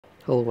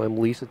Hello, I'm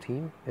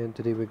Leeisateam, and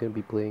today we're going to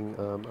be playing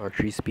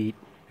R3 Speed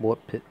MOAB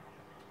Pit.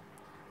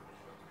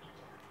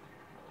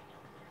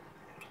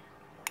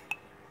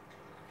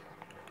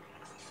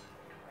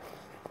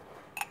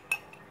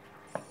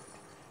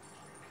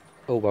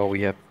 Oh wow,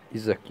 we have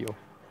Ezekiel.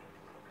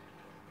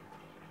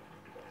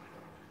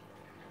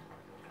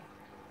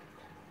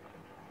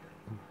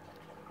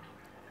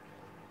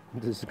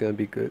 This is going to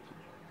be good.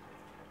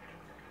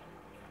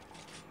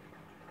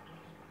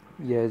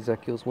 Yeah,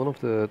 Ezekiel's one of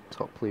the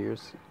top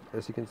players.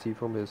 As you can see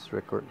from his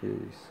record,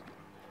 he's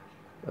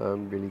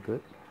really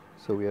good.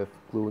 So we have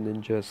Glow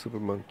Ninja, Super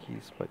Monkey,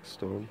 Spike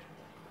Storm,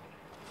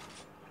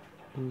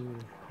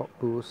 Hot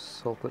Boost,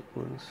 Salted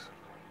Wounds.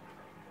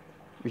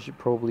 We should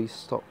probably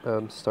start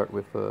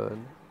with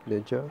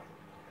Ninja.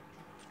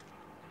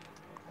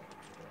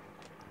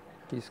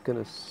 He's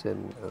gonna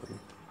send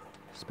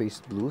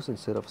Space Blues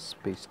instead of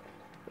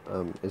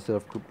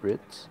Group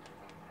Reds.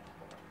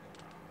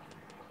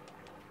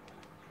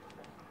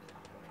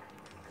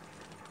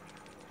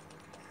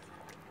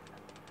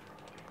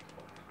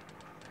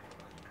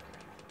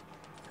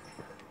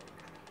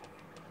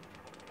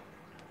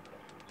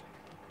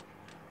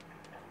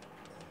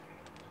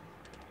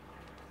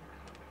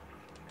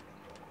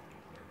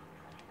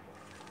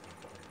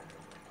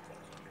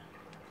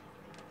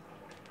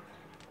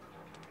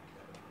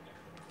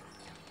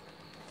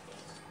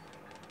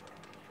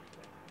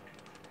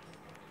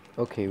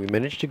 Okay, we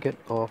managed to get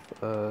off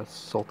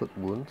Salted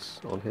Wounds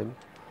on him,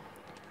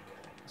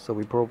 so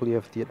we probably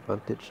have the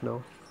advantage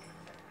now.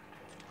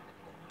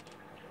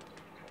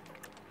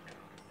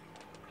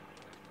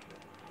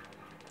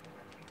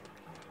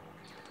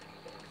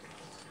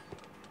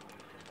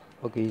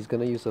 Okay, he's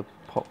gonna use a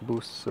pop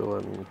boost, so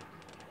I'm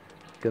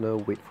gonna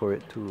wait for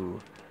it to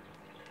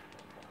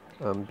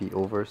be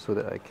over so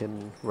that I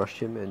can rush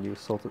him and use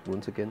Salted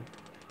Wounds again.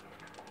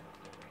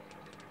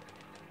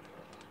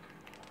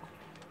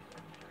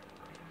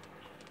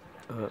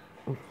 Uh,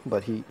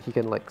 but he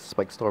can like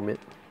Spike Storm it.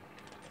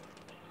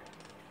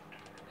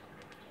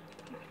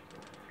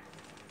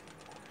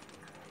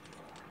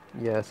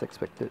 Yeah, as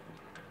expected.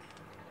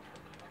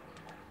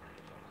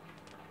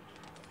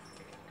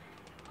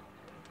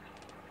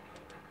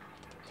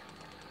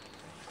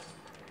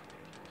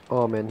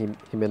 Oh man,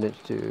 he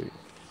managed to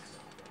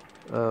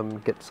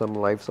get some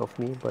lives off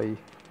me by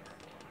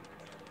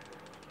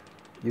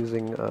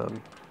using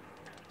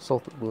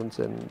Salted Wounds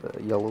and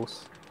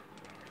yellows.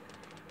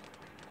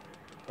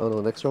 Oh no,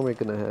 next round we're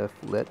gonna have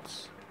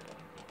Let's.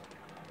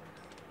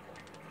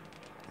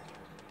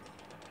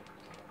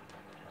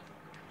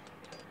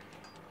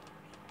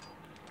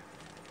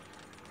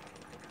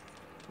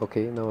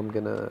 Okay, now I'm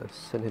gonna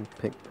send him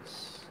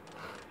pinks.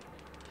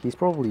 He's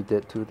probably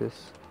dead to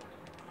this.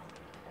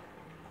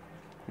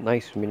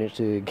 Nice, we managed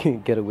to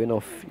get a win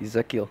off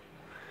Ezekiel.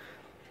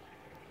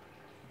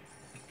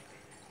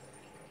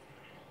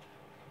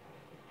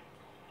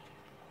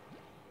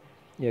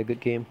 Yeah, good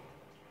game.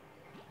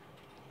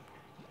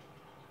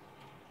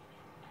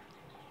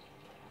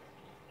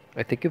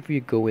 I think if we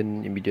go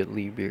in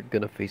immediately, we're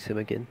gonna face him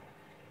again.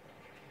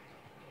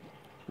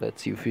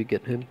 Let's see if we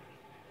get him.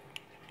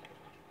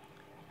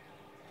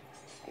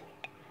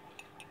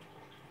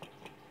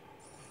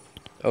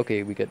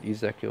 Okay, we get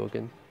Ezekiel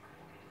again.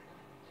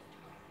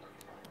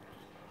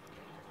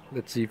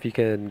 Let's see if he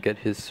can get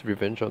his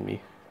revenge on me.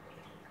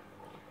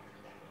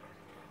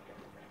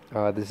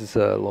 This is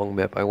a long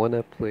map. I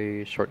wanna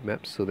play short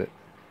maps so that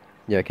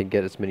yeah, I can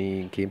get as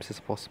many games as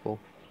possible.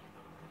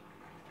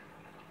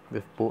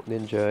 With Bolt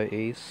Ninja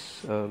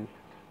Ace,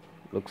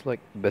 looks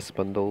like best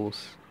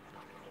bundles,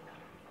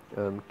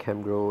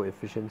 Cam Grow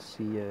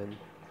Efficiency and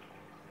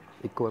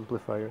Eco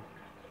Amplifier.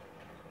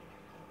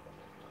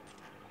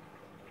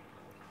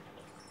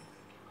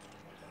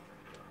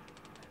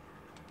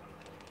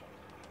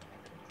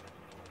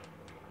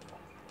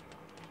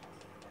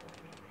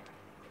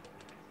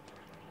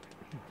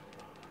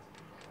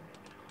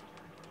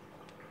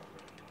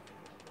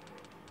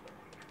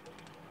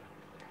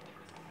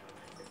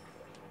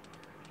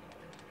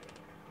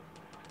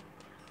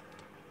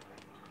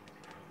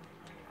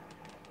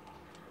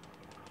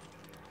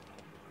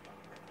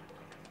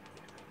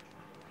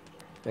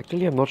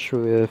 Actually, I'm not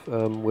sure if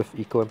with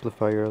Eco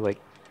Amplifier, like,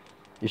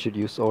 you should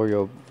use all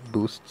your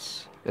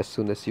boosts as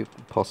soon as you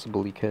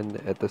possibly can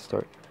at the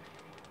start.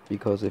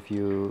 Because if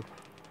you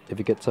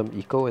get some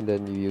eco and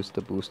then you use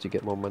the boost, you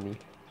get more money.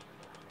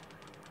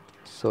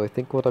 So I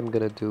think what I'm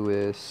gonna do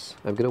is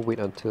I'm gonna wait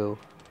until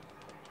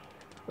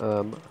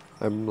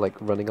I'm like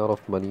running out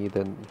of money,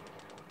 then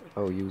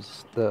I'll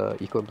use the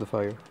eco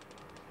amplifier,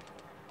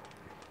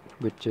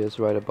 which is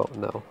right about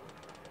now.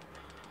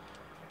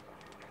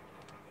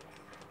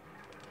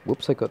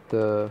 Whoops, I got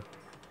the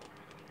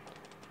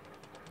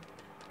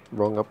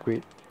wrong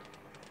upgrade.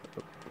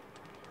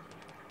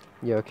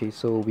 Yeah, okay,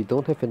 so we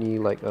don't have any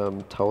like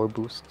tower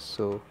boosts,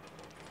 so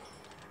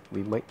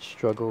we might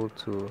struggle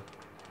to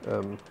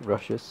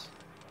rushes.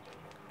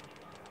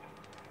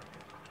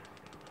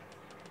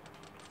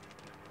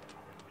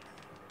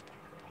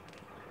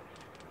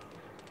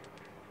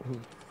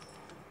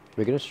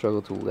 We're gonna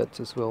struggle to LEDs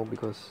as well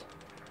because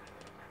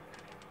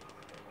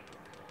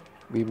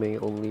we may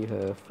only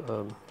have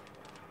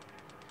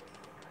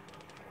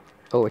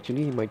oh,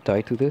 actually he might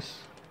die to this.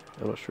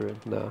 I'm not sure.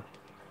 Nah.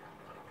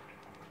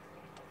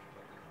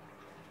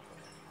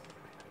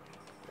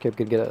 Okay, I'm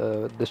gonna get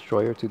a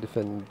destroyer to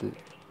defend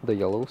the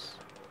yellows.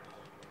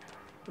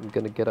 I'm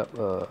gonna get up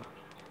a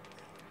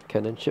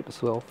cannon ship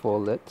as well for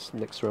LEDs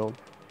next round.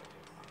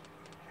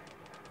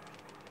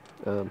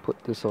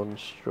 Put this on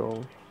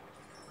strong.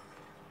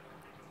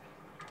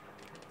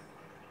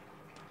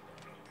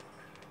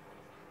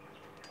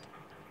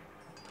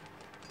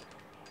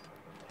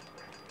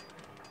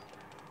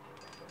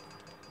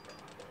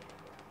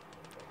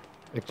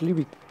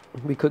 Actually,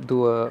 we could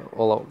do a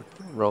all-out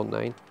round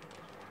 9.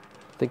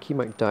 I think he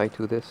might die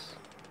to this.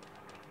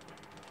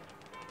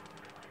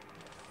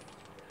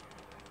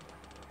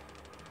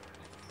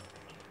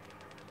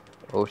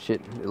 Oh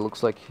shit, it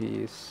looks like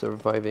he's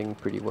surviving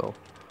pretty well.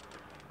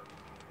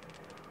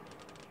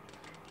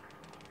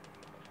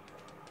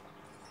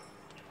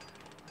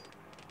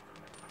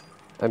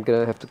 I'm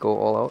gonna have to go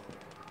all out.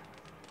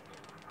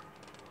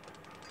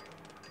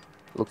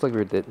 Looks like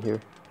we're dead here.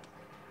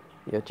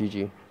 Yeah,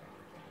 GG.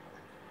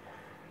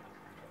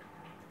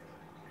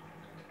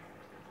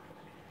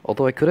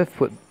 Although I could have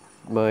put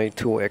my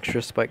 2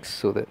 extra spikes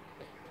so that,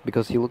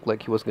 because he looked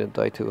like he was gonna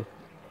die too.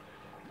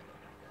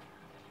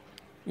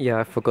 Yeah,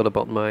 I forgot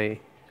about my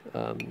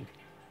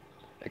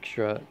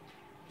extra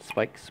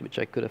spikes, which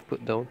I could have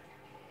put down.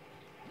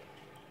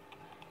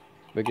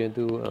 We're gonna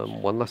do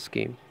one last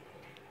game.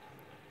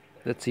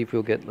 Let's see if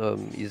we'll get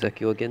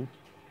Ezekiel again.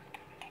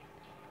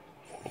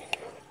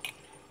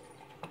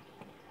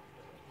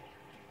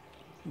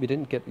 We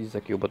didn't get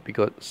Ezekiel, but we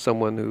got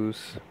someone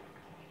who's...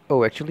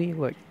 Oh, actually,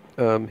 like,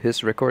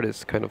 his record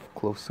is kind of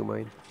close to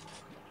mine.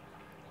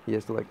 He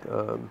has like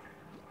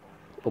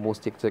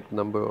almost the exact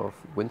number of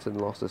wins and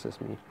losses as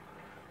me.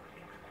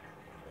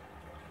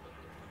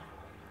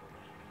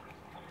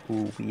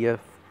 Ooh, we have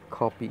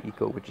copy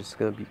eco, which is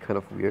gonna be kind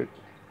of weird.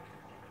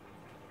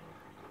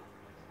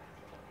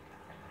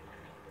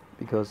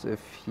 Because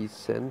if he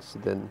sends,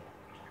 then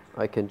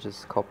I can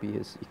just copy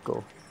his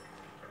eco.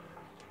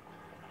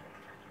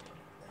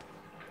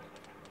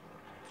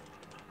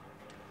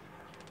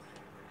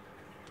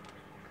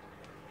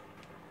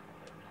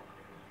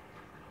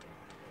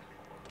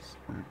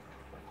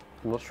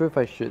 I'm not sure if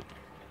I should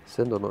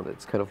send or not,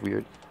 it's kind of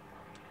weird.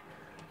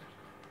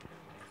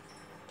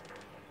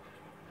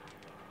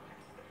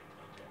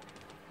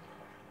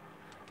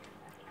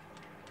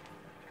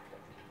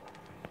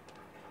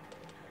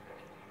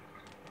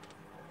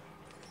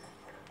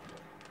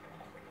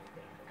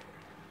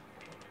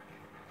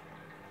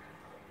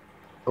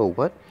 Oh,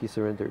 what? He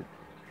surrendered.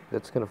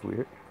 That's kind of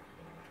weird.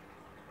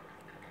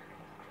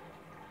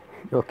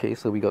 Okay,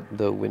 so we got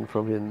the win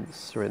from him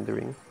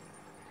surrendering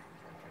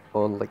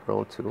on like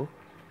round 2.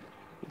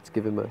 Let's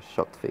give him a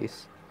shocked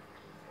face.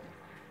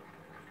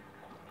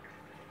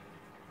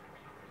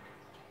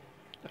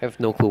 I have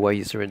no clue why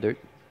he surrendered.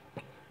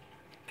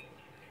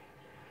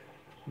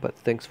 But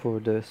thanks for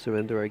the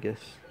surrender, I guess.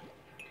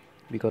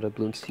 We got a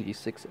Bloons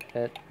CD6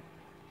 ad.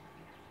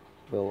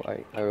 Well,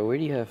 I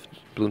already have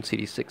Bloons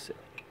CD6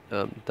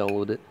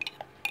 downloaded.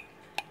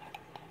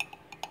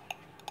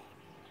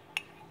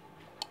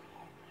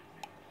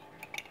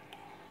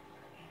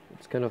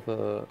 It's kind of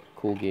a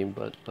cool game,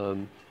 but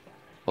on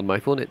my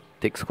phone it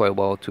takes quite a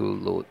while to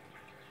load.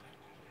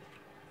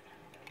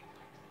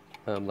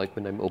 Like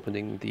when I'm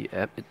opening the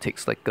app, it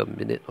takes like a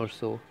minute or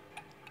so.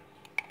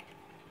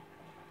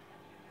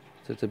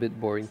 So it's a bit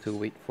boring to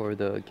wait for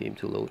the game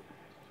to load.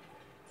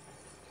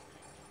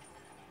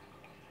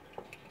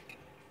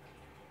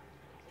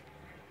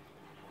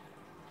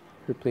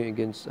 We're playing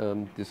against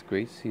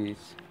Disgrace.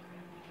 He's,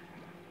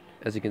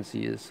 as you can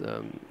see, his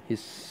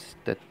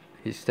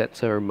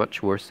stats are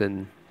much worse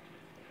than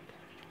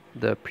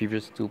the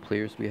previous 2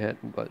 players we had,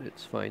 but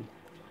it's fine.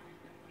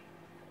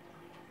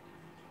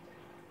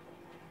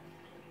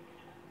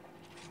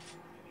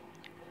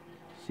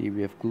 See,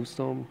 we have Glue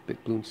Storm,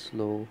 Big Bloon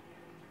Slow,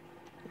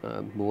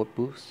 MOAB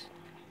Boost.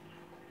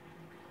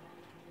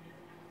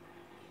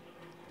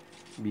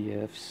 We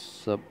have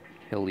Sub,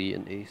 Heli,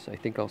 and Ace. I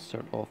think I'll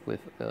start off with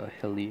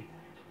Heli.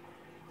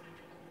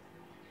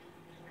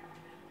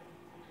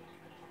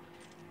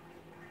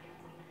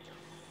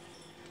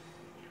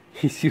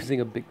 He's using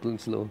a Big Bloon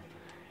Slow,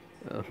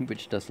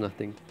 which does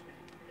nothing.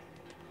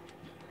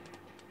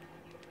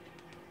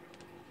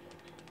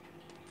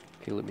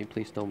 Okay, let me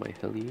place down my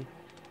Heli.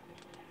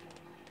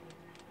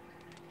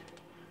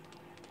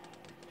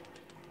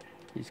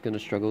 He's gonna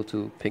struggle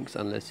to pinks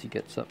unless he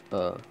gets up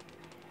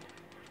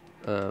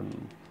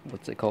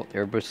what's it called?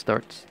 Airburst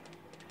starts.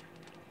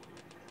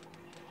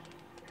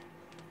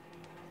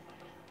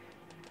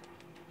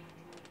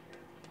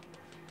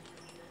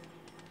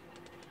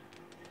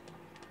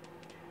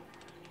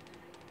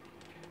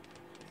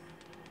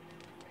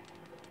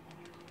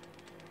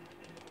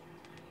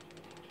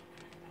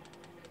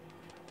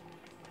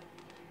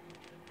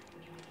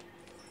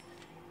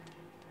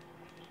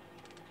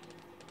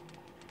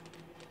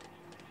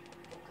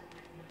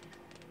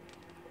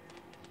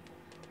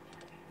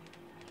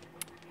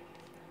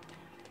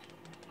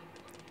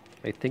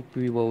 I think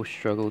we will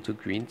struggle to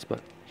greens,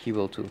 but he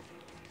will too.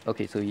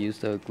 Okay, so he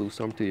used the glue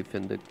storm to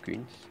defend the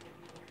greens.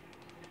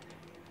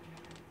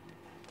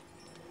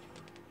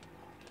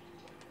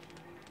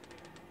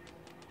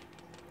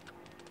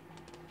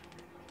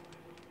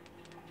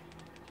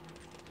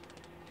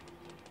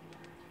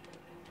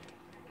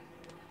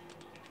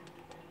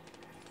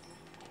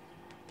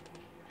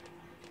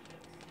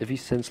 If he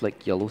sends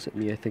like yellows at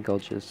me, I think I'll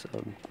just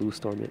glue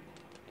storm it.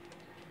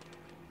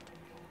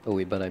 Oh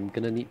wait, but I'm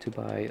gonna need to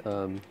buy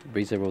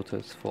razor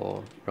rotors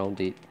for round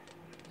 8.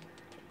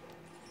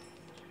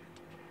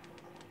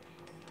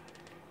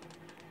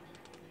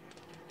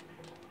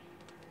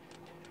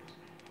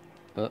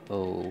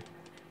 Uh-oh.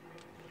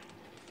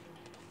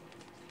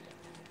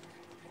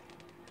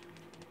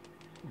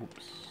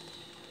 Whoops.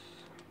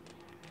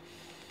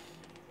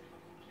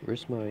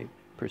 Where's my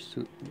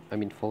pursuit? I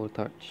mean follow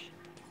touch.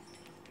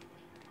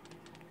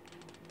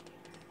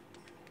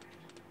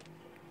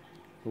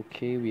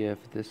 Okay, we have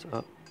this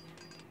up.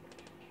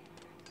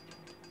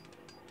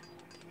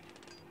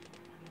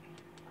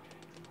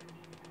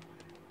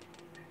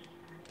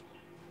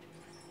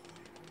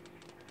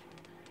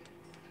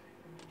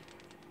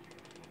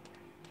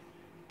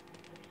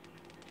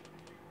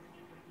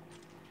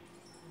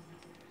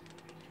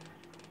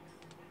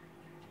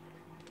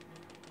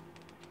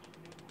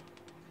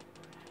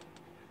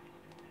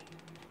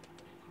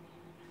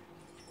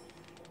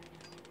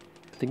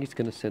 I think he's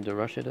gonna send a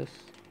rush at us.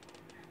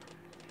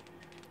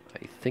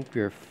 I think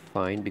we're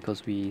fine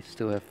because we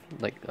still have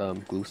like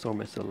glue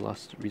storm as a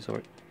last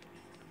resort.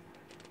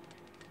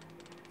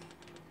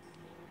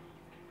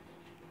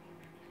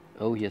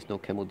 Oh, he has no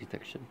camo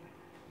detection.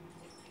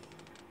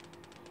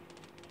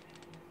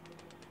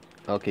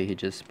 Okay, he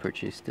just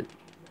purchased it.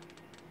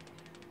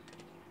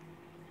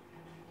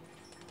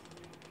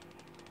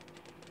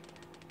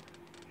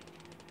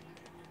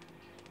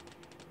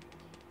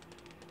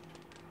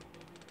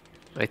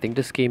 I think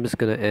this game is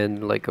gonna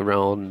end like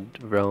around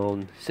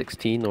round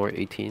 16 or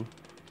 18.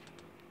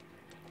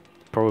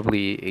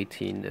 Probably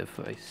 18 if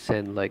I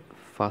send like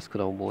fast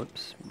cooldown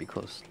MOABs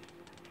because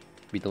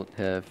we don't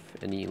have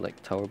any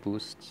like tower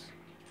boosts.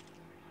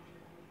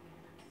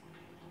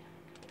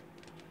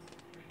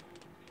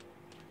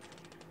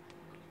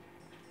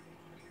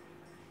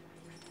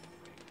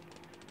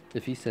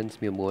 If he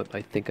sends me a MOAB,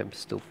 I think I'm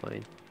still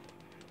fine.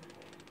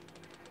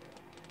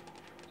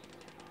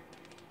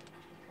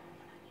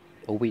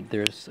 Oh wait,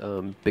 there's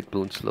big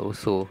blown slow,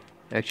 so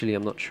actually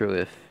I'm not sure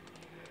if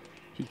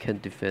he can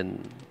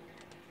defend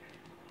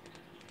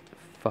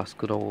fast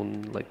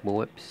cooldown like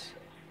MOABs.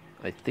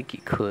 I think he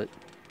could,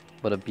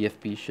 but a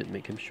BFB should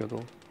make him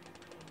struggle.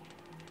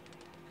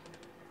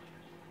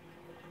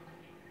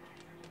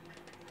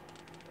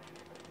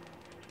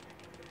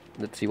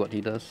 Let's see what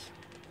he does.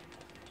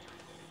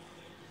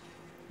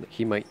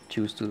 He might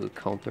choose to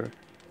counter.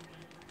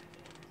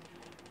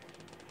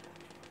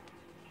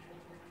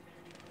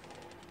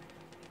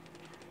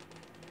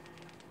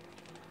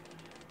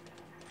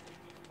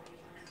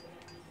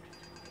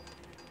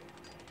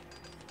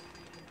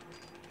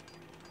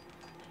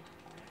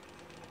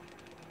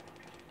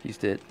 He's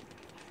dead.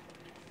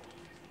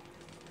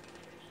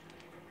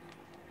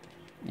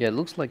 Yeah, it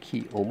looks like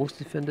he almost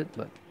defended,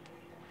 but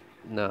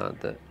nah,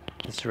 the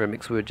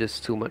ceramics were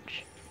just too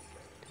much.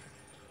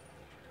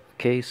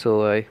 Okay,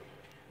 so I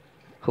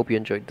hope you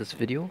enjoyed this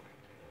video.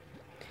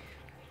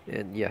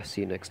 And yeah,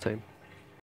 see you next time.